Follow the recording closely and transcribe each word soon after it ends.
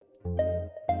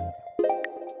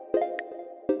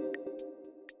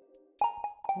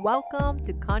Welcome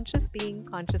to Conscious Being,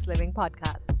 Conscious Living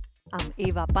podcast. I'm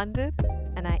Eva Pandit,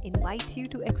 and I invite you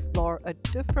to explore a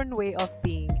different way of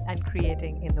being and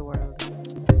creating in the world.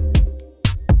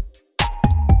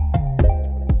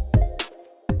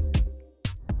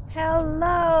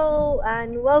 Hello,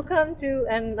 and welcome to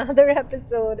another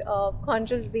episode of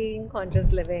Conscious Being,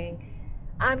 Conscious Living.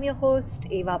 I'm your host,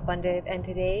 Eva Pandit, and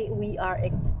today we are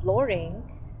exploring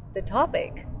the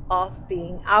topic of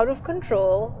being out of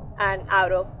control and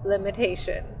out of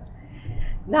limitation.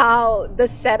 Now, the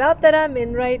setup that I'm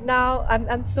in right now,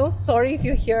 I'm so sorry if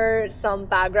you hear some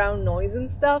background noise and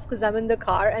stuff, because I'm in the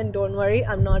car, and don't worry,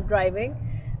 I'm not driving.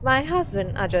 My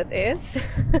husband, Ajit, is.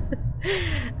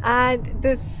 And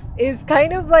this is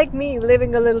kind of like me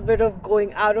living a little bit of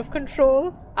going out of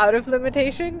control, out of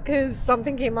limitation, because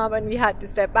something came up and we had to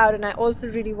step out, and I also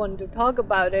really wanted to talk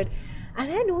about it. And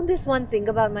I know this one thing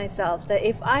about myself, that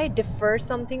if I defer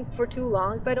something for too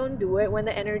long, if I don't do it when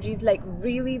the energy is like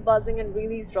really buzzing and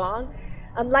really strong,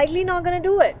 I'm likely not going to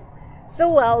do it.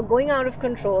 So, going out of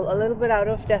control, a little bit out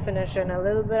of definition, a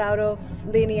little bit out of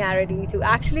linearity to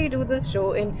actually do this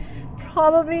show in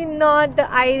probably not the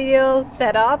ideal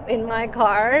setup in my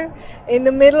car, in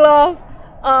the middle of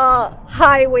a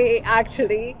highway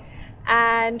actually.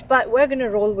 But we're going to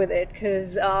roll with it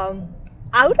because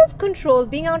out of control,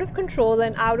 being out of control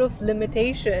and out of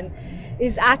limitation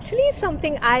is actually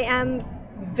something I am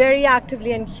very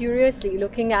actively and curiously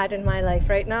looking at in my life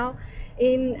right now.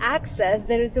 In Access,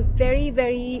 there is a very,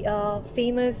 very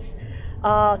famous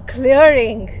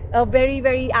clearing, a very,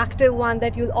 very active one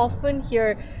that you'll often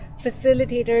hear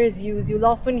facilitators use. You'll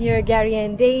often hear Gary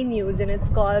and Dane use, and it's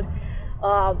called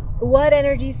what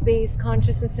energy, space,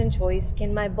 consciousness, and choice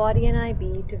can my body and I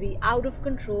be to be out of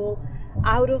control,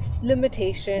 out of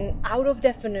limitation, out of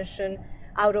definition,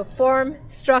 out of form,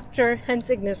 structure, and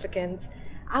significance,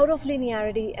 out of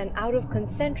linearity, and out of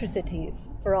concentricities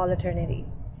for all eternity.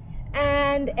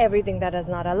 And everything that does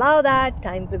not allow that,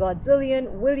 times a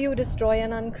godzillion, will you destroy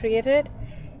and uncreate it?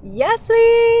 Yes,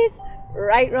 please!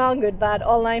 Right, wrong, good, bad,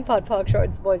 all nine, pod, pog,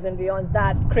 shorts, boys and beyonds.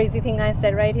 That crazy thing I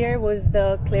said right here was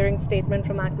the clearing statement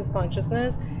from Access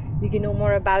Consciousness. You can know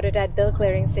more about it at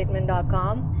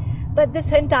theclearingstatement.com. But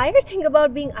this entire thing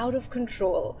about being out of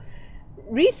control.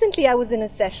 Recently, I was in a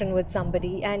session with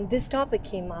somebody and this topic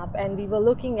came up, and we were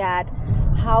looking at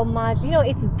how much,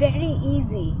 it's very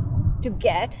easy to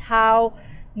get how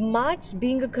much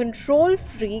being a control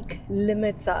freak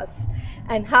limits us,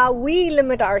 and how we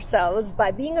limit ourselves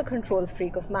by being a control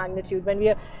freak of magnitude when we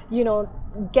are,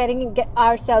 get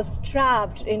ourselves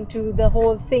trapped into the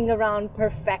whole thing around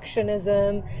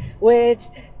perfectionism, which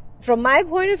from my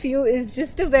point of view is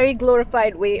just a very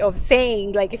glorified way of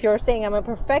saying, like if you're saying I'm a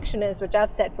perfectionist, which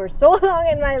I've said for so long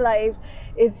in my life,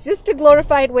 it's just a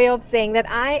glorified way of saying that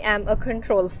I am a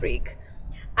control freak.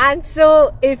 And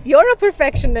so if you're a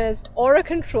perfectionist or a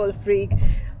control freak,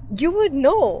 you would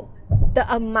know the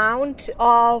amount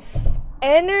of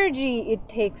energy it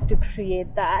takes to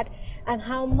create that, and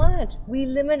how much we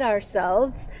limit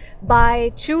ourselves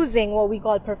by choosing what we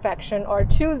call perfection, or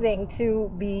choosing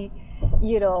to be,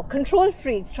 control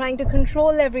freaks, trying to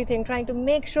control everything, trying to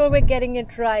make sure we're getting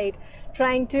it right,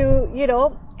 trying to,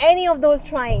 any of those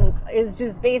tryings is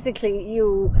just basically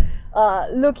you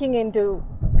looking into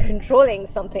controlling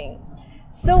something.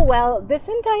 So, this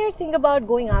entire thing about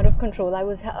going out of control, I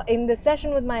was in the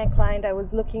session with my client, I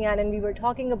was looking at, and we were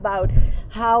talking about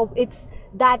how it's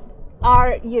that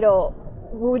our,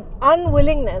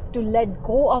 unwillingness to let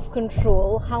go of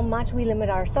control, how much we limit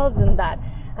ourselves in that.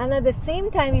 And at the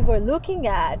same time, we were looking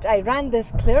at, I ran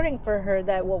this clearing for her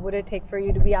that what would it take for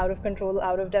you to be out of control,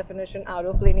 out of definition, out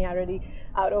of linearity,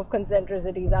 out of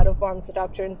concentricities, out of form,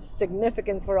 structure, and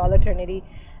significance for all eternity.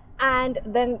 And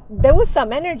then there was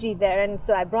some energy there, and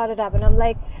so I brought it up, and I'm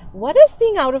like, what does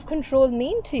being out of control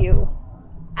mean to you?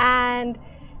 And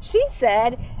she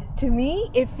said, to me,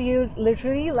 it feels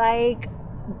literally like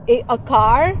a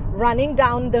car running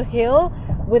down the hill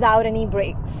without any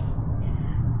brakes.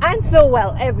 And so,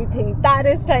 everything that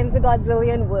is times a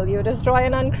godzillion, will you destroy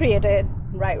and uncreate it?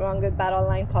 Right, wrong, good, bad, all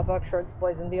nine, pop, pop, shorts,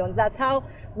 boys and beyonds. That's how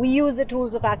we use the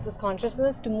tools of Access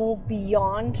Consciousness to move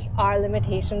beyond our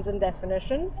limitations and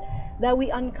definitions, that we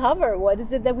uncover what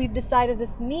is it that we've decided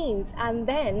this means, and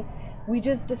then we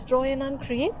just destroy and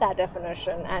uncreate that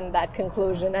definition and that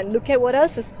conclusion and look at what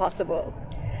else is possible.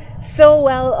 So,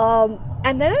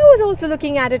 and then I was also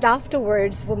looking at it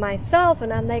afterwards for myself,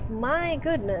 and I'm like, my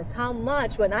goodness, how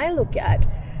much when I look at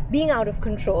being out of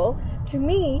control, to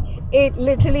me, it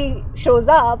literally shows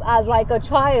up as like a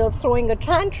child throwing a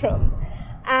tantrum.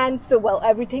 And so,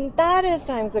 everything that is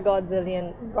times a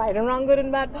godzillion, right and wrong, good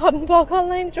and bad, pot and pock,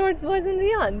 online, shorts, boys and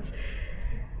beyonds.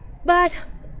 But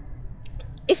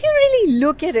if you really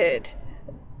look at it,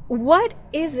 what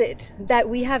is it that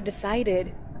we have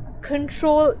decided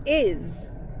control is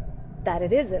that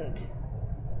it isn't?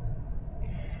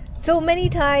 So many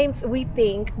times we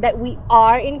think that we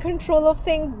are in control of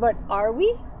things, but are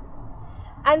we?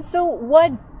 And so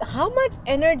how much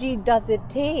energy does it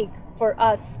take for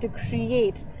us to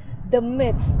create the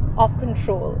myth of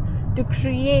control, to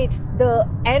create the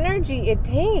energy it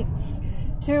takes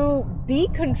to be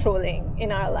controlling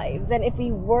in our lives? And if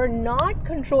we were not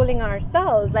controlling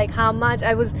ourselves, like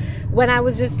when I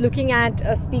was just looking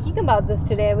at speaking about this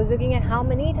today, I was looking at how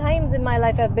many times in my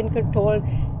life I've been told,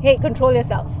 hey, control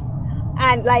yourself.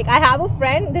 And like, I have a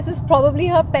friend, this is probably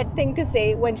her pet thing to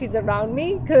say when she's around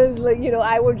me, because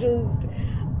I would just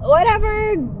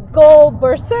go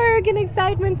berserk in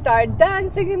excitement, start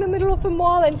dancing in the middle of a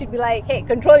mall, and she'd be like, hey,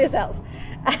 control yourself.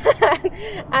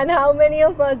 And how many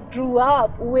of us grew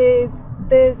up with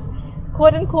this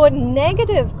quote unquote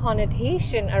negative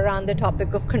connotation around the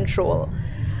topic of control?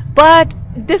 But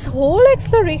this whole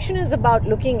exploration is about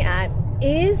looking at,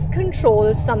 is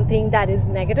control something that is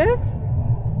negative?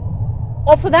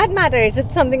 Or for that matter, is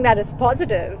it something that is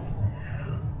positive?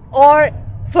 Or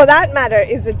for that matter,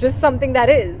 is it just something that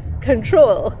is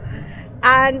control?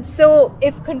 And so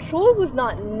if control was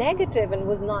not negative and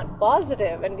was not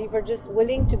positive, and we were just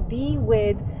willing to be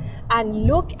with and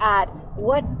look at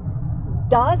what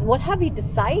have we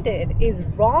decided is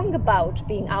wrong about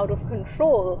being out of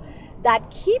control, that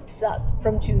keeps us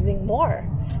from choosing more,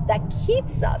 that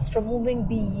keeps us from moving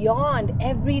beyond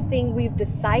everything we've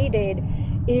decided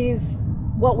is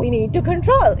what we need to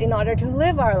control in order to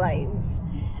live our lives.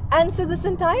 And so this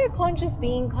entire conscious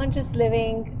being, conscious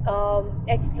living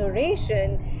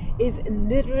exploration is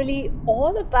literally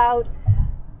all about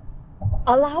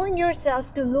allowing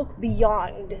yourself to look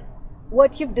beyond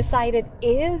what you've decided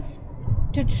is,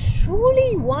 to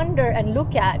truly wonder and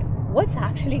look at what's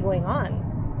actually going on.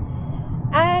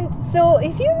 And so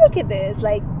if you look at this,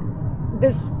 like,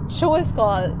 this show is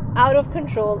called Out of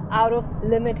Control, Out of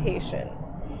Limitation.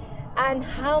 And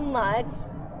how much,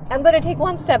 I'm going to take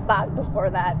one step back before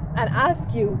that and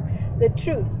ask you the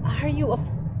truth. Are you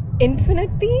an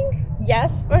infinite being?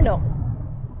 Yes or no?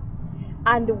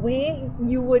 And the way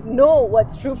you would know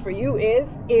what's true for you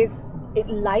is if it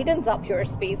lightens up your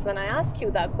space when I ask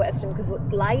you that question, because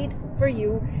what's light for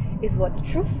you is what's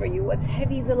true for you. What's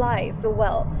heavy is a lie. So,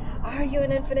 are you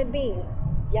an infinite being?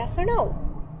 Yes or no?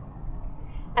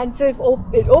 And so if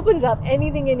it opens up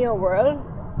anything in your world,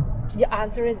 your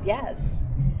answer is yes.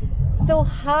 So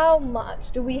how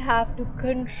much do we have to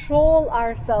control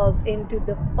ourselves into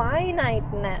the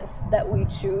finiteness that we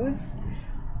choose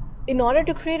in order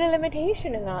to create a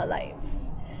limitation in our life?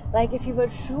 Like, if you were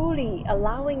truly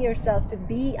allowing yourself to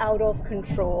be out of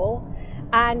control,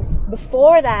 and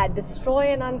before that destroy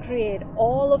and uncreate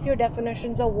all of your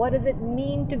definitions of what does it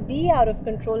mean to be out of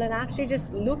control, and actually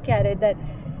just look at it that,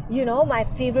 my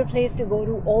favorite place to go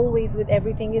to always with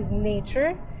everything is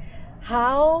nature.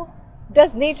 How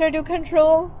does nature do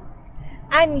control?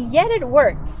 And yet it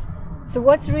works. So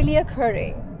what's really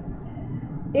occurring?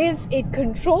 Is it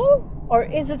control or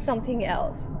is it something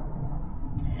else?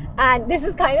 And this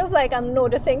is kind of like, I'm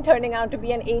noticing, turning out to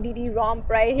be an ADD romp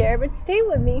right here, but stay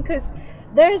with me, because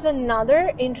there's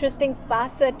another interesting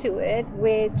facet to it,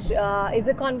 which is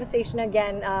a conversation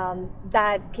again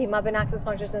that came up in Access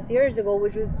Consciousness years ago,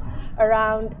 which was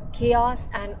around chaos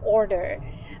and order,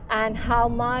 and how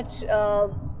much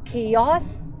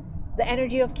chaos, the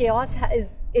energy of chaos,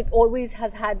 it always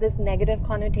has had this negative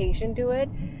connotation to it,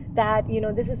 that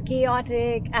this is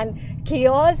chaotic, and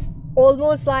chaos,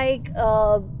 almost like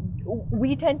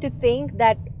we tend to think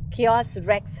that chaos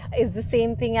is the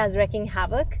same thing as wreaking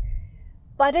havoc.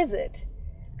 But is it?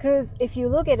 Because if you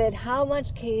look at it, how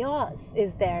much chaos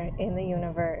is there in the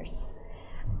universe?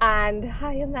 And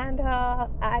hi Amanda,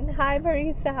 and hi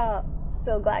Marisa,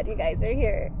 so glad you guys are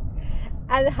here.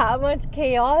 And how much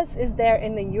chaos is there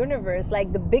in the universe?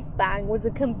 Like, the Big Bang was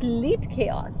a complete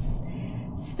chaos.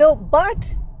 So,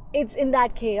 but it's in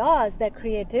that chaos that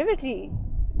creativity,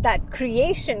 that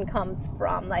creation comes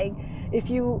from. Like, if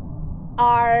you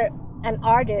are an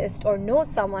artist or know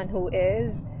someone who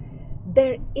is,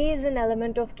 there is an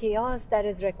element of chaos that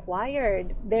is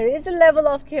required. There is a level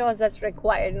of chaos that's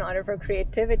required in order for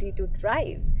creativity to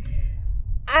thrive.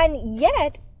 And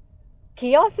yet,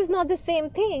 chaos is not the same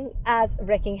thing as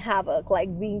wreaking havoc,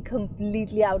 like being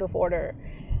completely out of order.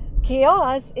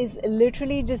 Chaos is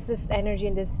literally just this energy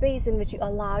in this space in which you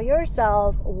allow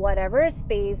yourself whatever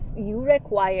space you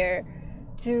require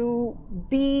to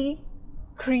be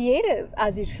creative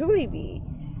as you truly be,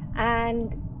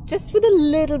 and just with a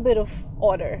little bit of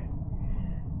order.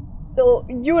 So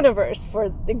universe,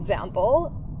 for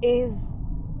example, is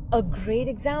a great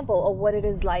example of what it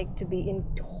is like to be in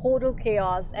total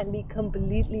chaos and be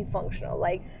completely functional.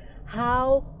 Like,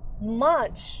 how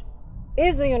much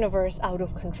is the universe out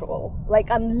of control? Like,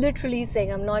 I'm literally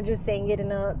saying, I'm not just saying it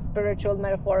in a spiritual,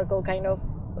 metaphorical kind of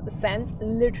sense.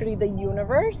 Literally, the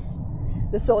universe,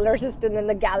 the solar system, and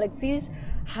the galaxies,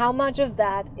 how much of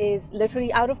that is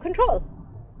literally out of control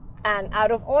and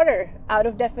out of order, out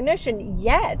of definition,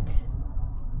 yet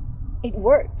it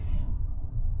works.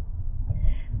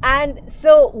 And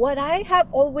so what I have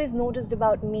always noticed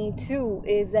about me too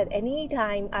is that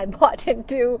anytime I bought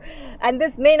into, and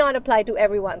this may not apply to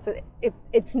everyone, so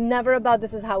it's never about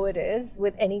this is how it is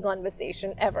with any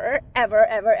conversation ever.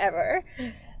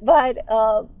 But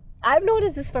I've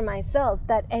noticed this for myself,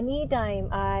 that anytime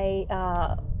I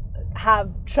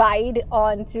have tried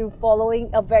on to following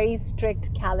a very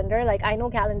strict calendar, like I know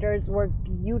calendars work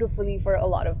beautifully for a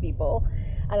lot of people,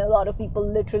 and a lot of people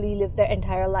literally live their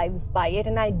entire lives by it.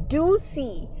 And I do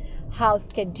see how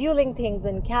scheduling things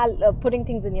and putting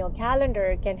things in your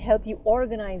calendar can help you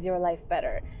organize your life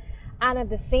better. And at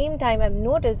the same time, I've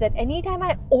noticed that anytime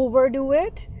I overdo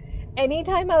it,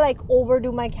 anytime I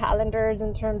overdo my calendars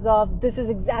in terms of this is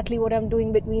exactly what I'm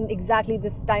doing between exactly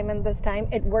this time and this time,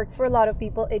 it works for a lot of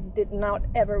people. It did not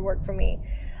ever work for me.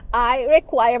 I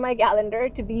require my calendar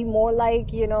to be more like,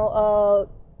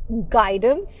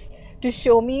 guidance, to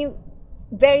show me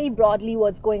very broadly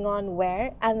what's going on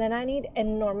where, and then I need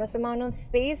enormous amount of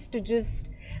space to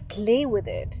just play with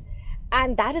it.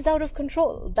 And that is out of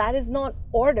control. That is not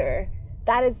order.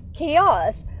 That is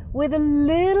chaos with a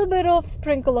little bit of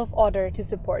sprinkle of order to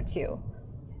support you.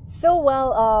 So,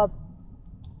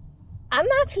 I'm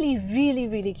actually really,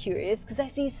 really curious because I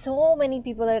see so many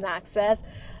people in Access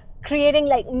creating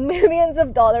like millions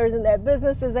of dollars in their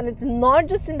businesses, and it's not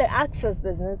just in their Access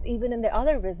business, even in their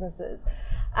other businesses.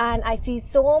 And I see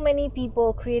so many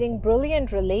people creating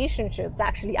brilliant relationships.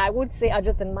 Actually, I would say,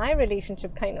 Ajit, and my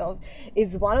relationship kind of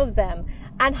is one of them.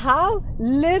 And how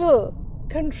little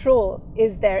control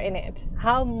is there in it?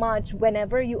 How much,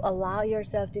 whenever you allow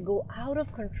yourself to go out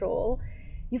of control,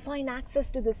 you find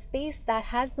access to the space that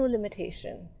has no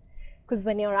limitation. Because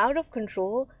when you're out of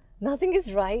control, nothing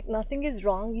is right, nothing is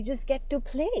wrong, you just get to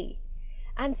play.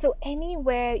 And so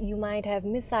anywhere you might have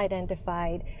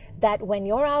misidentified that when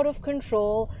you're out of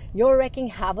control, you're wreaking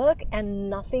havoc and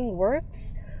nothing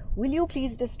works, will you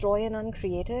please destroy and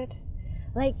uncreate it?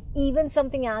 Like even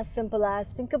something as simple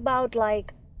as, think about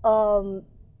like a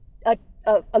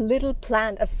little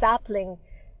plant, a sapling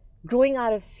growing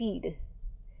out of seed.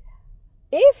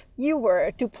 If you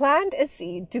were to plant a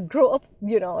seed to grow up,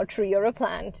 a tree or a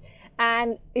plant,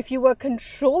 and if you were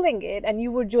controlling it and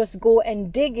you would just go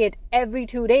and dig it every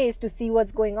 2 days to see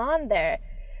what's going on there,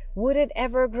 would it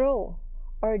ever grow?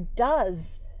 Or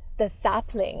does the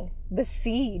sapling, the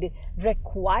seed,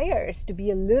 requires to be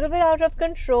a little bit out of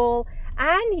control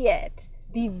and yet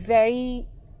be very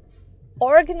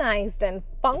organized and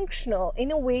functional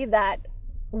in a way that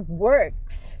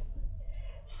works?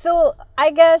 So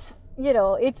I guess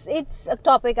it's a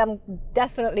topic I'm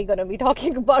definitely going to be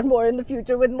talking about more in the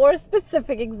future with more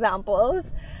specific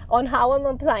examples on how I'm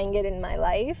applying it in my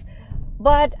life.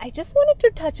 But I just wanted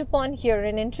to touch upon here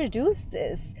and introduce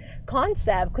this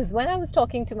concept, because when I was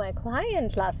talking to my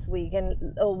client last week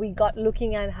and we got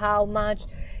looking at how much,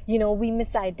 we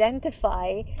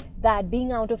misidentify that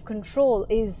being out of control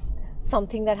is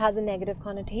something that has a negative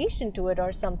connotation to it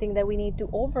or something that we need to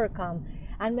overcome.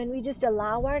 And when we just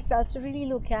allow ourselves to really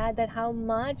look at that, how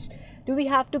much do we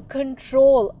have to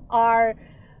control our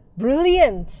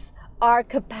brilliance, our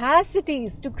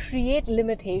capacities to create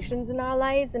limitations in our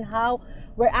lives, and how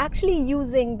we're actually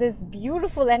using this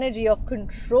beautiful energy of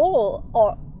control,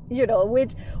 or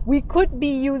which we could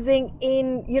be using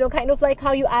in, kind of like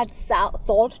how you add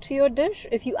salt to your dish.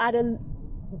 If you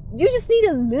you just need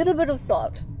a little bit of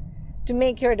salt to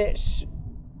make your dish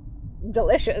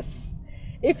delicious.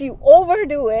 If you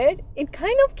overdo it, it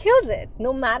kind of kills it,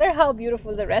 no matter how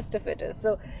beautiful the rest of it is.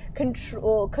 So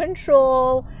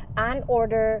control and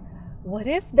order. What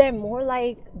if they're more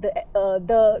like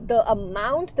the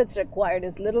amount that's required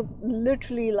is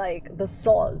literally like the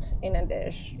salt in a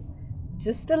dish,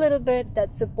 just a little bit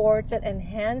that supports and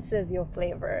enhances your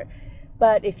flavor.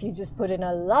 But if you just put in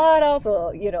a lot of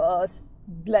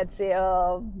let's say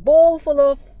a bowl full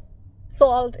of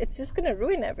salt, it's just going to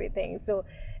ruin everything. So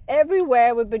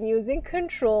everywhere we've been using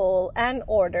control and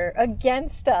order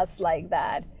against us like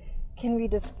that, can we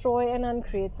destroy and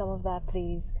uncreate some of that,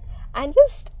 please? And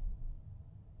just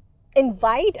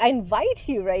I invite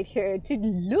you right here to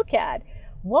look at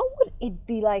What would it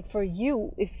be like for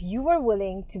you if you were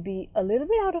willing to be a little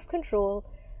bit out of control,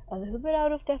 a little bit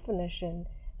out of definition,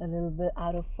 a little bit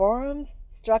out of forms,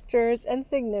 structures, and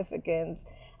significance,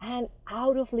 and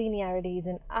out of linearities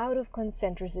and out of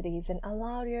concentricities, and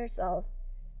allow yourself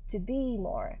to be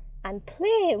more and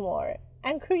play more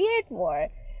and create more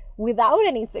without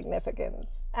any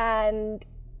significance? And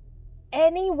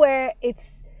anywhere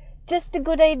it's just a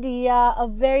good idea, a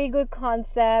very good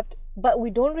concept, but we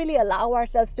don't really allow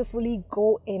ourselves to fully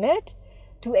go in it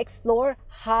to explore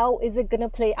how is it going to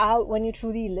play out when you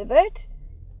truly live it.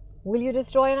 Will you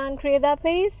destroy and uncreate that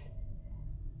place?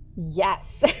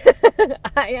 Yes.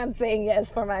 I am saying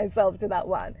yes for myself to that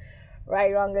one.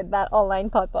 Right, wrong with that online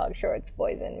potpourri shorts,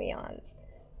 boys and meons.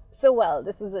 So, well,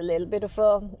 this was a little bit of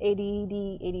a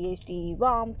ADD, ADHD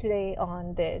romp today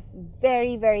on this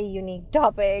very, very unique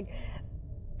topic.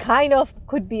 Kind of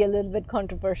could be a little bit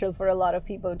controversial for a lot of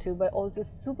people too, but also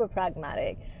super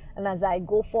pragmatic. And as I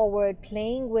go forward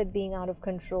playing with being out of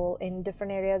control in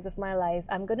different areas of my life,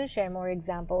 I'm going to share more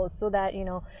examples so that,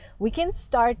 we can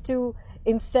start to,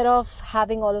 instead of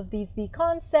having all of these be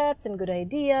concepts and good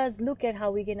ideas, look at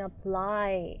how we can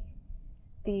apply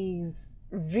these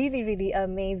really, really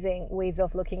amazing ways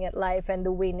of looking at life and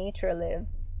the way nature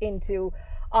lives into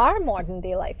our modern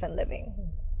day life and living.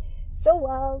 So,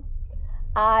 well,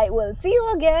 I will see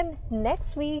you again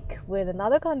next week with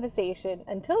another conversation.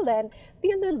 Until then, be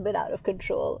a little bit out of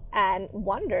control and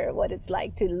wonder what it's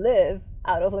like to live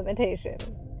out of limitation.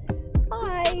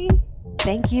 Bye.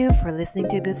 Thank you for listening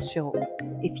to this show.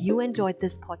 If you enjoyed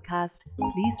this podcast,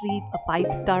 please leave a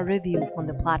 5-star review on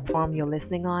the platform you're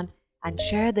listening on and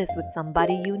share this with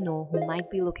somebody you know who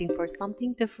might be looking for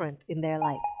something different in their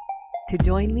life. To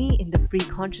join me in the free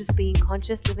Conscious Being,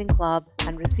 Conscious Living Club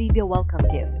and receive your welcome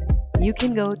gift, you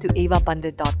can go to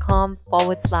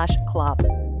evapandit.com/club.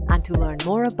 And to learn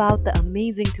more about the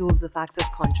amazing tools of Access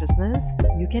Consciousness,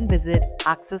 you can visit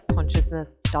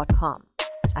accessconsciousness.com.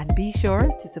 And be sure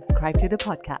to subscribe to the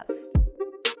podcast.